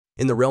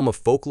In the realm of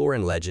folklore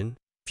and legend,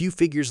 few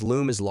figures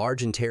loom as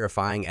large and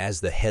terrifying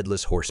as the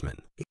Headless Horseman.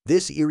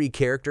 This eerie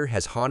character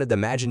has haunted the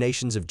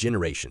imaginations of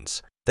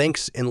generations,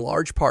 thanks in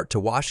large part to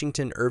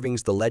Washington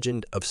Irving's The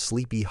Legend of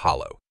Sleepy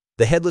Hollow.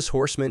 The Headless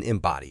Horseman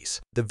embodies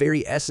the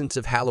very essence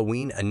of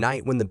Halloween, a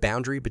night when the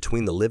boundary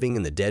between the living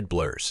and the dead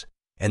blurs,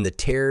 and the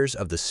terrors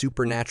of the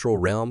supernatural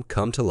realm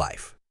come to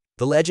life.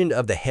 The legend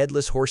of the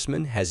Headless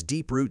Horseman has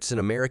deep roots in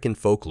American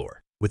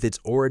folklore, with its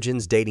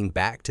origins dating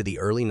back to the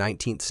early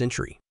 19th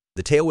century.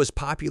 The tale was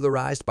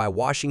popularized by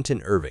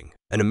Washington Irving,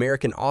 an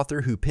American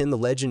author who penned the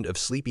legend of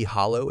Sleepy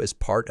Hollow as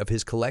part of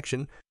his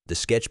collection, The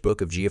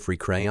Sketchbook of Geoffrey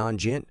Crayon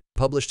Gent,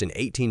 published in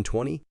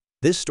 1820.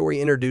 This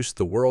story introduced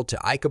the world to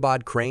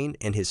Ichabod Crane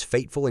and his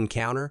fateful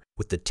encounter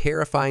with the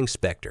terrifying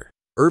specter.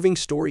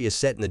 Irving's story is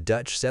set in the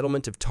Dutch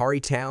settlement of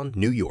Tarrytown,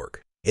 New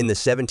York, in the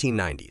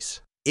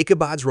 1790s.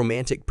 Ichabod's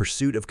romantic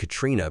pursuit of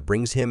Katrina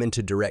brings him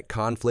into direct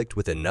conflict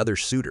with another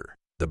suitor,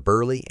 the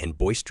burly and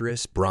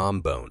boisterous Brom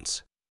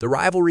Bones. The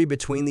rivalry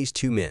between these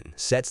two men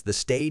sets the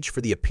stage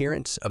for the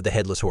appearance of the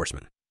Headless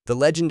Horseman. The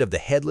legend of the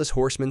Headless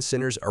Horseman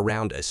centers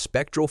around a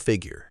spectral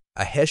figure,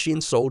 a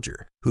Hessian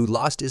soldier who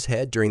lost his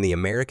head during the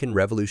American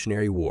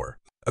Revolutionary War.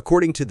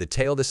 According to the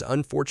tale, this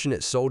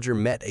unfortunate soldier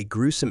met a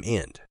gruesome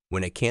end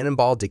when a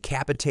cannonball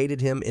decapitated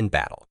him in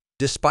battle.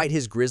 Despite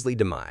his grisly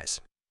demise,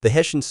 the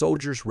Hessian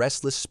soldier's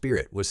restless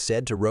spirit was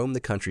said to roam the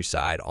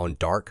countryside on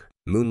dark,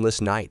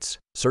 moonless nights,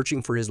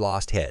 searching for his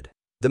lost head.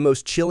 The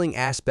most chilling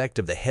aspect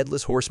of the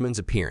Headless Horseman's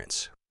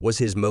appearance was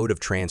his mode of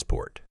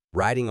transport.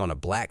 Riding on a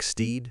black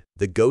steed,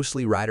 the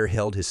ghostly rider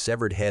held his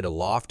severed head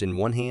aloft in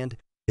one hand,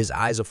 his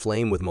eyes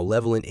aflame with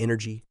malevolent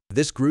energy.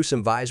 This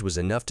gruesome visage was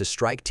enough to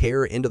strike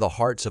terror into the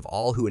hearts of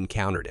all who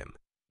encountered him.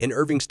 In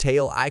Irving's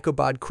tale,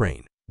 Ichabod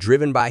Crane,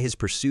 driven by his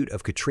pursuit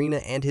of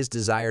Katrina and his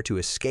desire to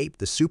escape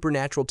the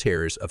supernatural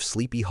terrors of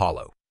Sleepy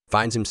Hollow,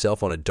 finds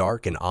himself on a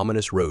dark and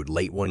ominous road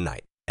late one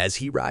night. As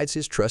he rides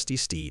his trusty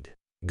steed,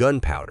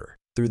 Gunpowder,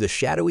 through the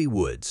shadowy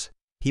woods,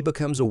 he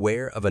becomes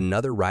aware of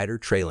another rider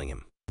trailing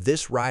him.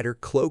 This rider,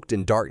 cloaked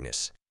in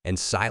darkness and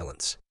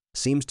silence,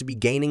 seems to be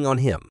gaining on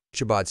him.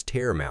 Ichabod's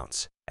terror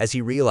mounts as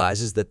he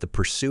realizes that the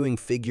pursuing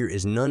figure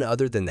is none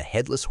other than the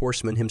Headless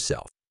Horseman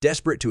himself.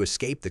 Desperate to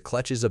escape the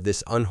clutches of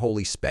this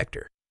unholy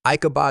specter,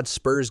 Ichabod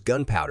spurs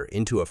Gunpowder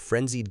into a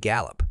frenzied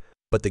gallop,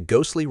 but the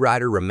ghostly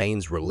rider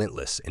remains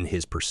relentless in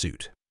his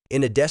pursuit.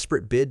 In a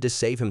desperate bid to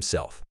save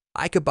himself,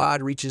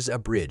 Ichabod reaches a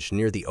bridge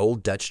near the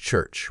old Dutch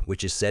church,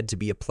 which is said to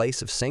be a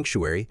place of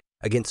sanctuary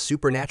against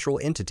supernatural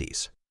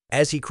entities.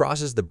 As he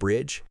crosses the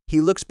bridge,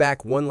 he looks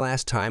back one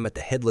last time at the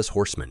Headless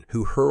Horseman,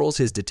 who hurls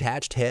his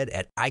detached head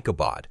at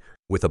Ichabod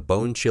with a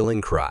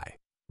bone-chilling cry.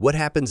 What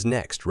happens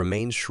next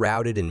remains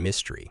shrouded in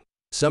mystery.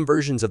 Some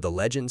versions of the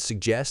legend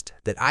suggest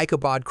that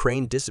Ichabod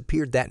Crane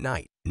disappeared that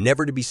night,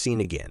 never to be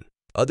seen again.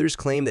 Others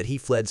claim that he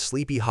fled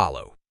Sleepy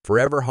Hollow,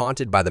 forever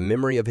haunted by the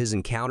memory of his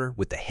encounter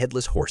with the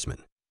Headless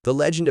Horseman. The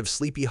Legend of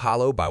Sleepy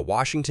Hollow by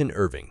Washington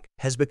Irving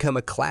has become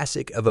a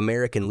classic of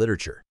American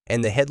literature,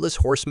 and the Headless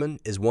Horseman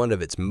is one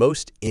of its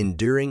most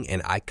enduring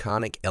and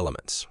iconic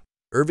elements.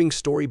 Irving's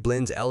story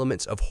blends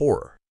elements of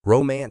horror,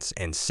 romance,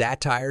 and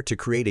satire to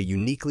create a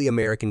uniquely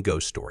American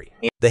ghost story.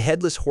 The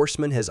Headless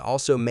Horseman has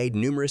also made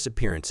numerous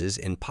appearances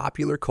in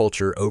popular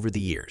culture over the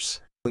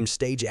years. From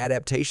stage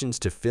adaptations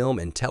to film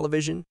and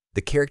television,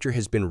 the character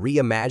has been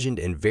reimagined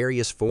in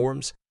various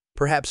forms.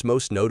 Perhaps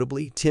most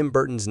notably, Tim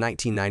Burton's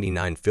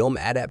 1999 film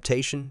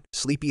adaptation,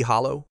 Sleepy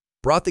Hollow,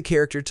 brought the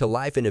character to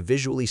life in a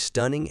visually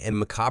stunning and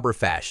macabre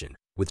fashion,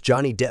 with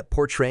Johnny Depp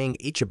portraying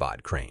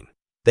Ichabod Crane.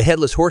 The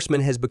Headless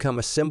Horseman has become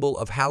a symbol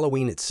of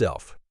Halloween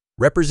itself,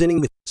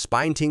 representing the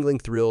spine-tingling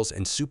thrills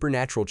and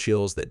supernatural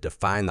chills that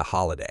define the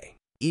holiday.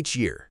 Each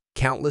year,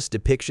 countless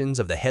depictions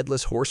of the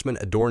Headless Horseman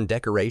adorn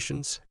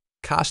decorations,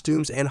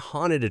 costumes, and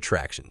haunted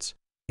attractions,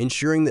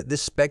 ensuring that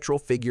this spectral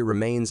figure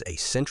remains a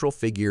central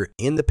figure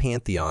in the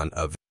pantheon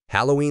of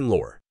Halloween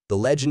lore. The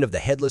legend of the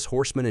Headless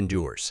Horseman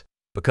endures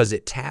because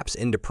it taps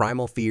into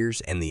primal fears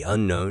and the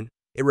unknown.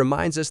 It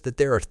reminds us that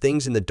there are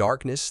things in the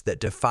darkness that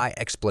defy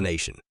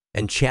explanation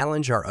and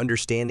challenge our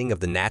understanding of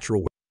the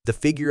natural world. The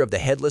figure of the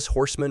Headless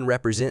Horseman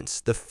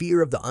represents the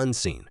fear of the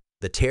unseen,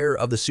 the terror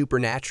of the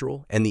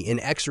supernatural, and the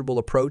inexorable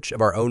approach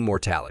of our own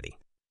mortality.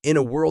 In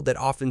a world that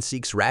often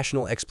seeks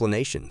rational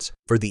explanations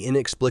for the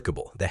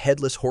inexplicable, the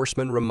Headless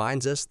Horseman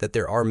reminds us that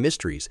there are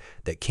mysteries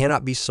that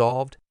cannot be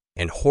solved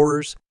and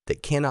horrors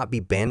that cannot be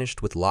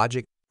banished with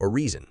logic or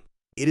reason.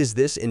 It is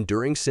this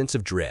enduring sense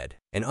of dread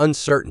and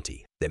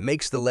uncertainty that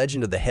makes the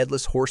legend of the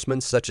Headless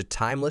Horseman such a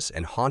timeless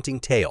and haunting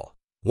tale,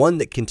 one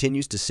that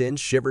continues to send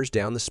shivers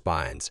down the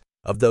spines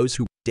of those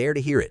who dare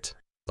to hear it.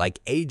 Like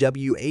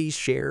AWA,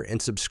 share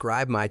and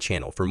subscribe my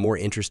channel for more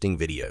interesting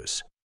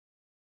videos.